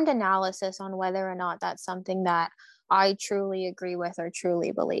analysis on whether or not that's something that I truly agree with or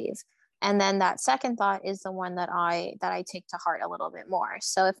truly believe. And then that second thought is the one that I take to heart a little bit more.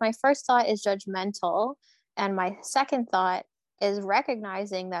 So if my first thought is judgmental and my second thought is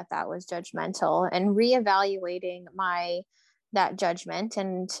recognizing that was judgmental and reevaluating that judgment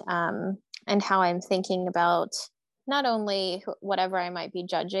and how I'm thinking about not only whatever I might be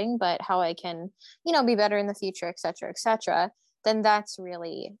judging, but how I can, be better in the future, et cetera, then that's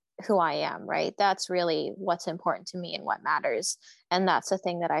really who I am, right? That's really what's important to me and what matters. And that's the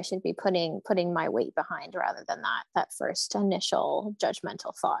thing that I should be putting my weight behind, rather than that first initial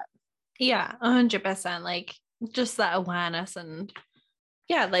judgmental thought. Yeah, 100%. Like, just that awareness and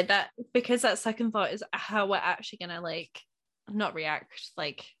Yeah, like that, because that second thought is how we're actually gonna like not react,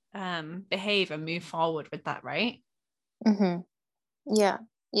 like behave and move forward with that, right? Mm-hmm. Yeah.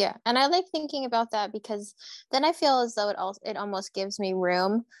 Yeah. And I like thinking about that because then I feel as though it almost gives me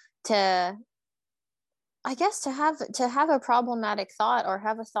room to, I guess, to have a problematic thought or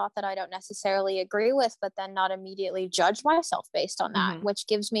have a thought that I don't necessarily agree with, but then not immediately judge myself based on that, Mm-hmm. which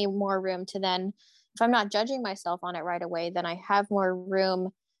gives me more room to then, if I'm not judging myself on it right away, then I have more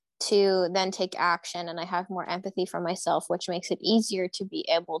room to then take action and I have more empathy for myself, which makes it easier to be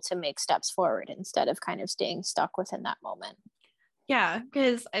able to make steps forward instead of kind of staying stuck within that moment. Yeah,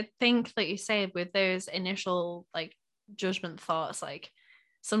 because I think, like you say, with those initial like judgment thoughts, like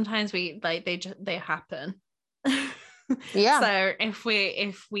sometimes we like they happen. Yeah, So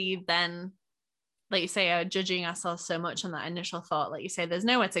if we then, like you say, are judging ourselves so much on that initial thought, like you say, there's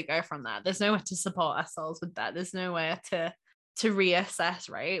nowhere to go from that. There's nowhere to support ourselves with that. There's nowhere to reassess,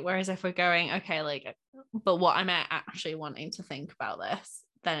 right? Whereas if we're going, okay, like, but what am I actually wanting to think about this?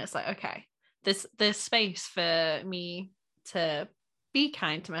 Then it's like, okay, there's space for me to be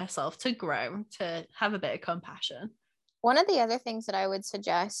kind to myself, to grow, to have a bit of compassion. one of the other things that I would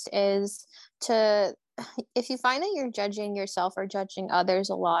suggest is to, if you find that you're judging yourself or judging others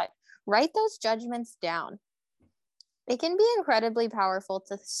a lot, write those judgments down. It can be incredibly powerful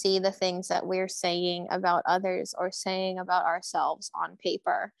to see the things that we're saying about others or saying about ourselves on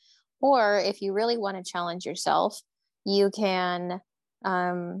paper. Or if you really want to challenge yourself, you can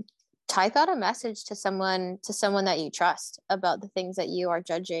um, type out a message to someone that you trust about the things that you are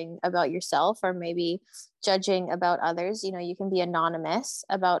judging about yourself or maybe judging about others. You know, you can be anonymous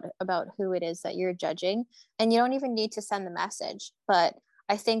about who it is that you're judging, and you don't even need to send the message. But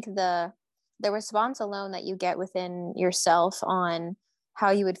I think the response alone that you get within yourself on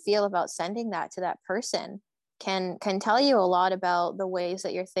how you would feel about sending that to that person can tell you a lot about the ways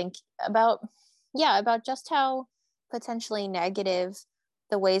that you're thinking about, yeah, about just how potentially negative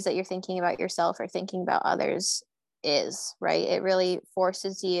the ways that you're thinking about yourself or thinking about others is, right? It really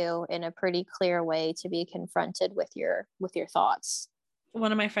forces you in a pretty clear way to be confronted with your thoughts.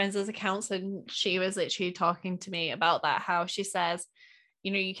 One of my friends is a counselor, and she was literally talking to me about that, how she says,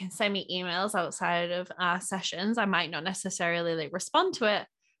 you know, you can send me emails outside of our sessions. I might not necessarily like respond to it,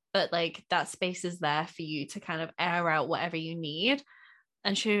 but like that space is there for you to kind of air out whatever you need.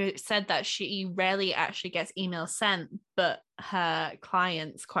 And she said that she rarely actually gets emails sent, but her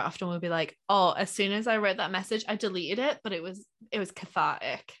clients quite often will be like, oh, as soon as I wrote that message, I deleted it, but it was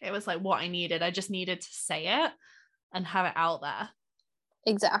cathartic. It was like what I needed. I just needed to say it and have it out there.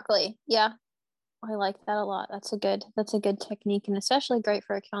 Exactly. Yeah. I like that a lot. That's a good technique and especially great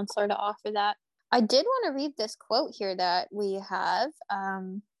for a counselor to offer that. I did want to read this quote here that we have.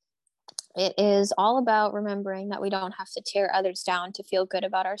 It is all about remembering that we don't have to tear others down to feel good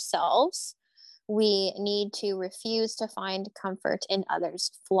about ourselves. We need to refuse to find comfort in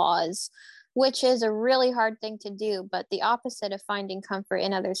others' flaws, which is a really hard thing to do. But the opposite of finding comfort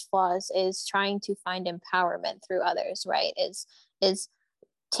in others' flaws is trying to find empowerment through others, right? Is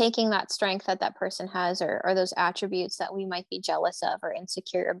taking that strength that that person has or those attributes that we might be jealous of or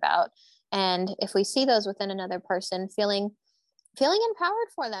insecure about, and if we see those within another person, feeling empowered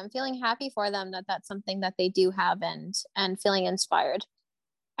for them, feeling happy for them that that's something that they do have, and feeling inspired.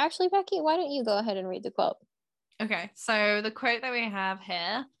 Actually, Becky, why don't you go ahead and read the quote? Okay, so the quote that we have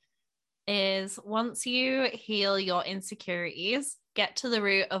here is, once you heal your insecurities, get to the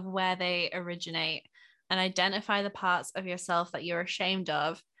root of where they originate and identify the parts of yourself that you're ashamed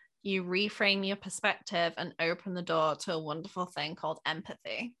of. You reframe your perspective and open the door to a wonderful thing called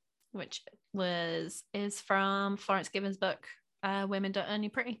empathy, which is from Florence Given's book, Women Don't Earn You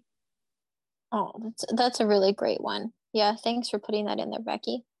Pretty. Oh, that's a really great one. Yeah, thanks for putting that in there,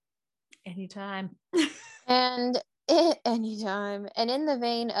 Becky. Anytime. And anytime. And in the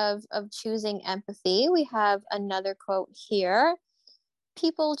vein of choosing empathy, we have another quote here.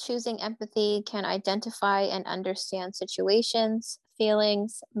 People choosing empathy can identify and understand situations,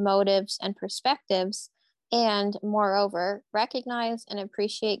 feelings, motives, and perspectives, and moreover, recognize and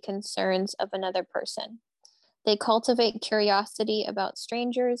appreciate concerns of another person. They cultivate curiosity about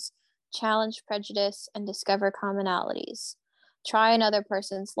strangers, challenge prejudice, and discover commonalities. Try another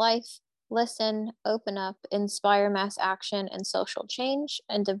person's life, listen, open up, inspire mass action and social change,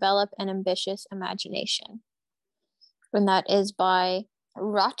 and develop an ambitious imagination. And that is by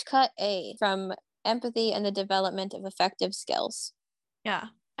Rotka A from Empathy and the Development of Effective Skills. Yeah.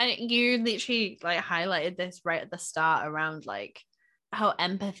 And you literally like highlighted this right at the start around like how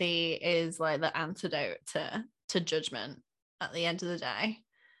empathy is like the antidote to judgment at the end of the day.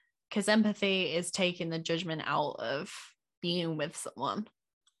 Because empathy is taking the judgment out of being with someone.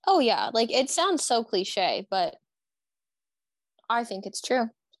 Oh yeah, like it sounds so cliche, but I think it's true.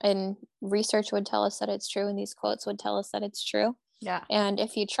 And research would tell us that it's true, and these quotes would tell us that it's true. Yeah. And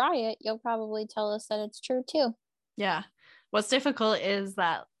if you try it, you'll probably tell us that it's true too. Yeah. What's difficult is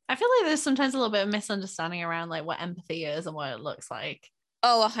that I feel like there's sometimes a little bit of misunderstanding around like what empathy is and what it looks like.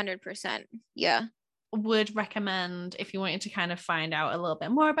 Oh, 100%. Yeah. Would recommend, if you wanted to kind of find out a little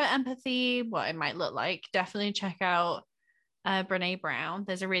bit more about empathy, what it might look like, definitely check out Brene Brown.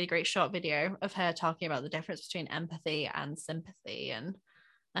 There's a really great short video of her talking about the difference between empathy and sympathy, and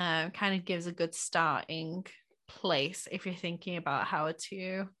kind of gives a good starting place if you're thinking about how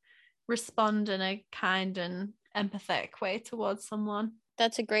to respond in a kind and empathetic way towards someone.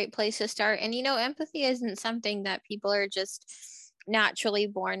 That's a great place to start. And, empathy isn't something that people are just naturally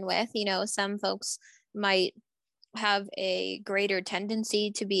born with. Some folks might have a greater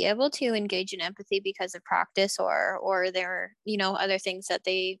tendency to be able to engage in empathy because of practice or their, other things that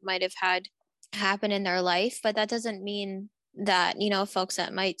they might have had happen in their life. But that doesn't mean that, folks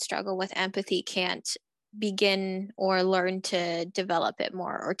that might struggle with empathy can't begin or learn to develop it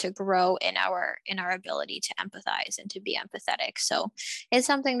more or to grow in our ability to empathize and to be empathetic. So it's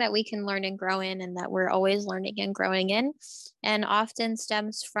something that we can learn and grow in, and that we're always learning and growing in, and often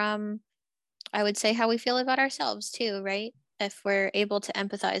stems from, I would say, how we feel about ourselves too, right? If we're able to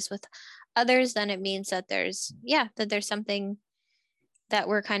empathize with others, then it means that there's something that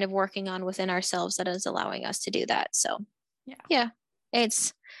we're kind of working on within ourselves that is allowing us to do that. So yeah,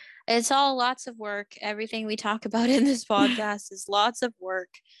 it's all lots of work. Everything we talk about in this podcast is lots of work.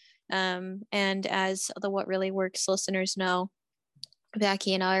 And as the What Really Works listeners know,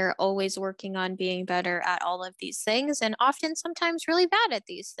 Becky and I are always working on being better at all of these things, and often sometimes really bad at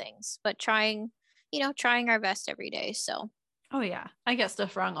these things, but trying our best every day. So, oh yeah, I get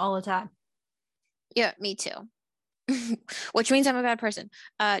stuff wrong all the time. Yeah, me too. Which means I'm a bad person.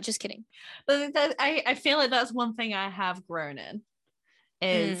 Just kidding. But I feel like that's one thing I have grown in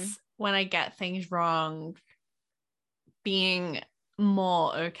is when I get things wrong, being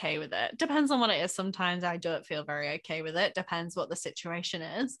more okay with it. Depends on what it is. Sometimes I don't feel very okay with it. Depends what the situation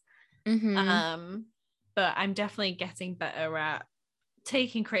is. But I'm definitely getting better at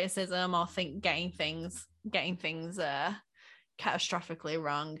taking criticism or getting things catastrophically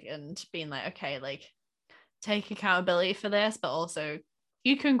wrong and being like, okay, like take accountability for this, but also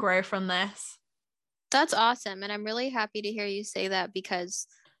you can grow from this. That's awesome. And I'm really happy to hear you say that, because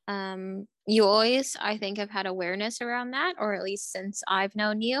you always, I think, have had awareness around that, or at least since I've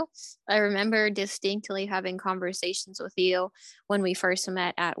known you. I remember distinctly having conversations with you when we first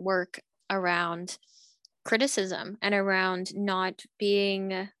met at work around criticism and around not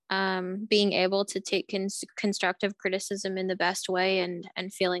being able to take constructive criticism in the best way,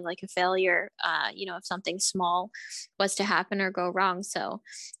 and feeling like a failure if something small was to happen or go wrong. So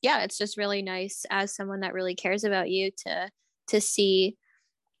yeah, it's just really nice as someone that really cares about you to see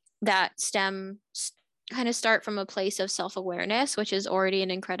that kind of start from a place of self-awareness, which is already an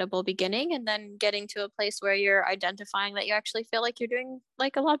incredible beginning, and then getting to a place where you're identifying that you actually feel like you're doing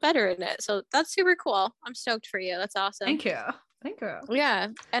like a lot better in it. So that's super cool. I'm stoked for you. That's awesome. Thank you. Yeah.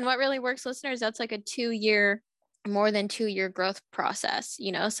 And What Really Works listeners, that's like a more than 2 year growth process,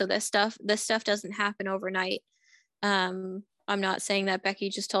 so this stuff doesn't happen overnight. I'm not saying that Becky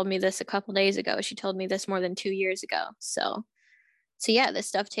just told me this a couple days ago. She told me this more than 2 years ago. So yeah, this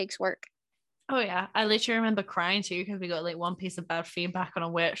stuff takes work. Oh yeah, I literally remember crying too because we got like one piece of bad feedback on a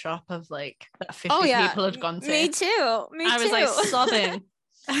workshop of like that 50 people had gone to. Me too. I was like sobbing.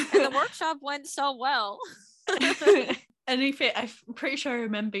 And the workshop went so well. And I'm pretty sure I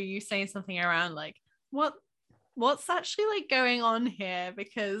remember you saying something around like, what's actually like going on here?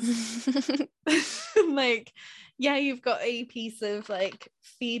 Because like, yeah, you've got a piece of like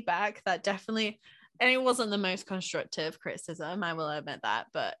feedback that definitely, and it wasn't the most constructive criticism, I will admit that,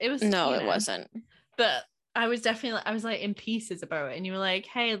 but it was. No, it wasn't. But I was like in pieces about it, and you were like,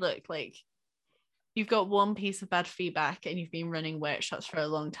 hey, look, like you've got one piece of bad feedback and you've been running workshops for a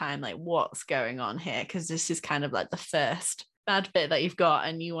long time, like what's going on here? Because this is kind of like the first bad bit that you've got,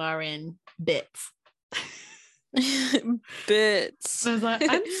 and you are in bits. Bits. I was like,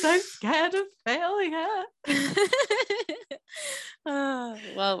 I'm so scared of failure.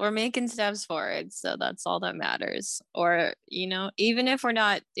 Well, we're making steps forward, so that's all that matters. Or even if we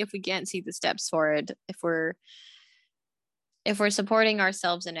can't see the steps forward, if we're supporting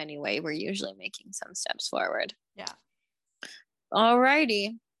ourselves in any way, we're usually making some steps forward. Yeah.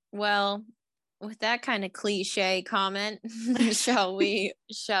 Alrighty. Well, with that kind of cliche comment, shall we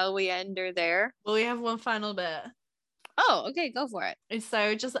end her there? Well, we have one final bit. Oh, okay, go for it.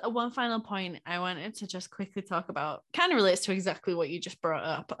 So just one final point I wanted to just quickly talk about, kind of relates to exactly what you just brought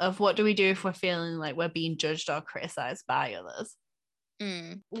up, of what do we do if we're feeling like we're being judged or criticized by others.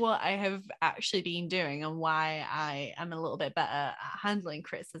 What I have actually been doing and why I am a little bit better at handling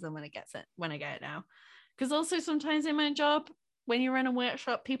criticism when I get it now. Because also sometimes in my job, when you run a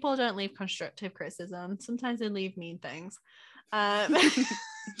workshop, people don't leave constructive criticism. Sometimes they leave mean things.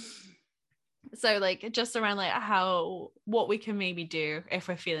 So like just around like what we can maybe do if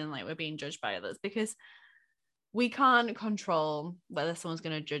we're feeling like we're being judged by others, because we can't control whether someone's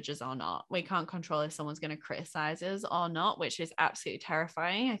going to judge us or not. We can't control if someone's going to criticize us or not, which is absolutely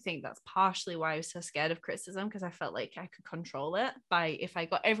terrifying. I think that's partially why I was so scared of criticism, because I felt like I could control it by, if I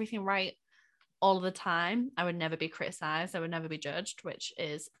got everything right all the time, I would never be criticized. I would never be judged, which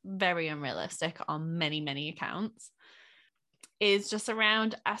is very unrealistic on many, many accounts. Is just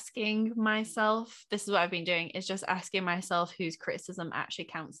around asking myself, this is what I've been doing, is just asking myself whose criticism actually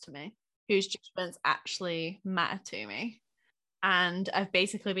counts to me, whose judgments actually matter to me. And I've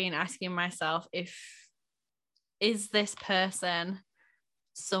basically been asking myself, is this person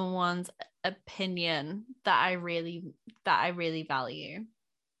someone's opinion that I really value?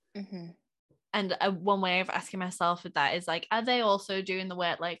 And one way of asking myself that is like, are they also doing the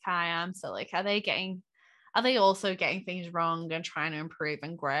work like I am? So like, are they also getting things wrong and trying to improve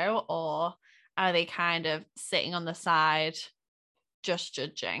and grow, or are they kind of sitting on the side just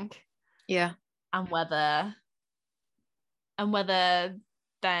judging? Yeah. And whether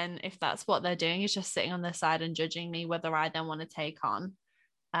then, if that's what they're doing, is just sitting on the side and judging me, whether I then want to take on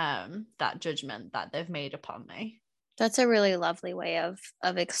that judgment that they've made upon me. That's a really lovely way of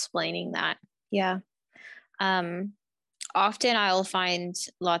explaining that. Yeah. Often I'll find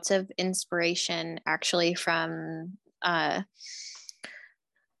lots of inspiration actually from what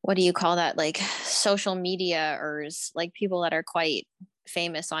do you call that? Like social media, or like people that are quite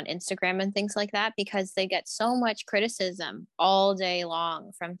famous on Instagram and things like that, because they get so much criticism all day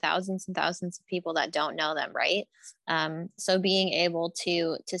long from thousands and thousands of people that don't know them, right? So being able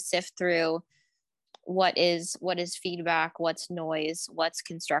to sift through what is feedback, what's noise, what's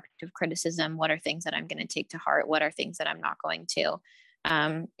constructive criticism, what are things that I'm going to take to heart, what are things that I'm not going to.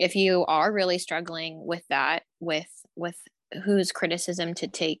 If you are really struggling with that, with whose criticism to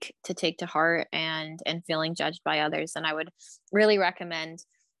take to heart and feeling judged by others, then I would really recommend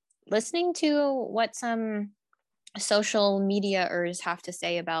listening to what some social mediaers have to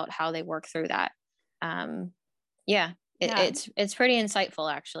say about how they work through that. It's pretty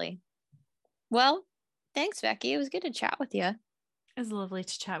insightful, actually. Well, thanks, Becky. It was good to chat with you. It was lovely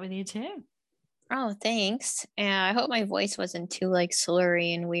to chat with you too. Oh, thanks. And I hope my voice wasn't too like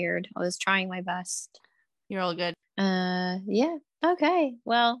slurry and weird. I was trying my best. You're all good. Yeah. Okay.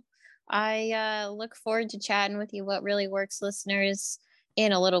 Well, I look forward to chatting with you What Really Works listeners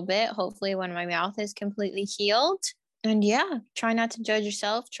in a little bit, hopefully when my mouth is completely healed. And yeah, try not to judge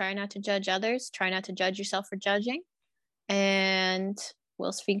yourself, try not to judge others, try not to judge yourself for judging. And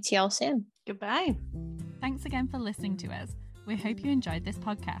we'll speak to y'all soon. Goodbye. Thanks again for listening to us. We hope you enjoyed this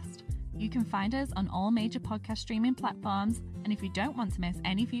podcast. You can find us on all major podcast streaming platforms, and if you don't want to miss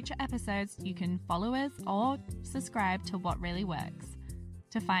any future episodes, you can follow us or subscribe to What Really Works.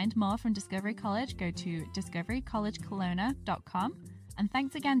 To find more from Discovery College, go to discoverycollegekelowna.com, and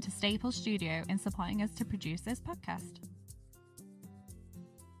thanks again to Staple Studio in supporting us to produce this podcast.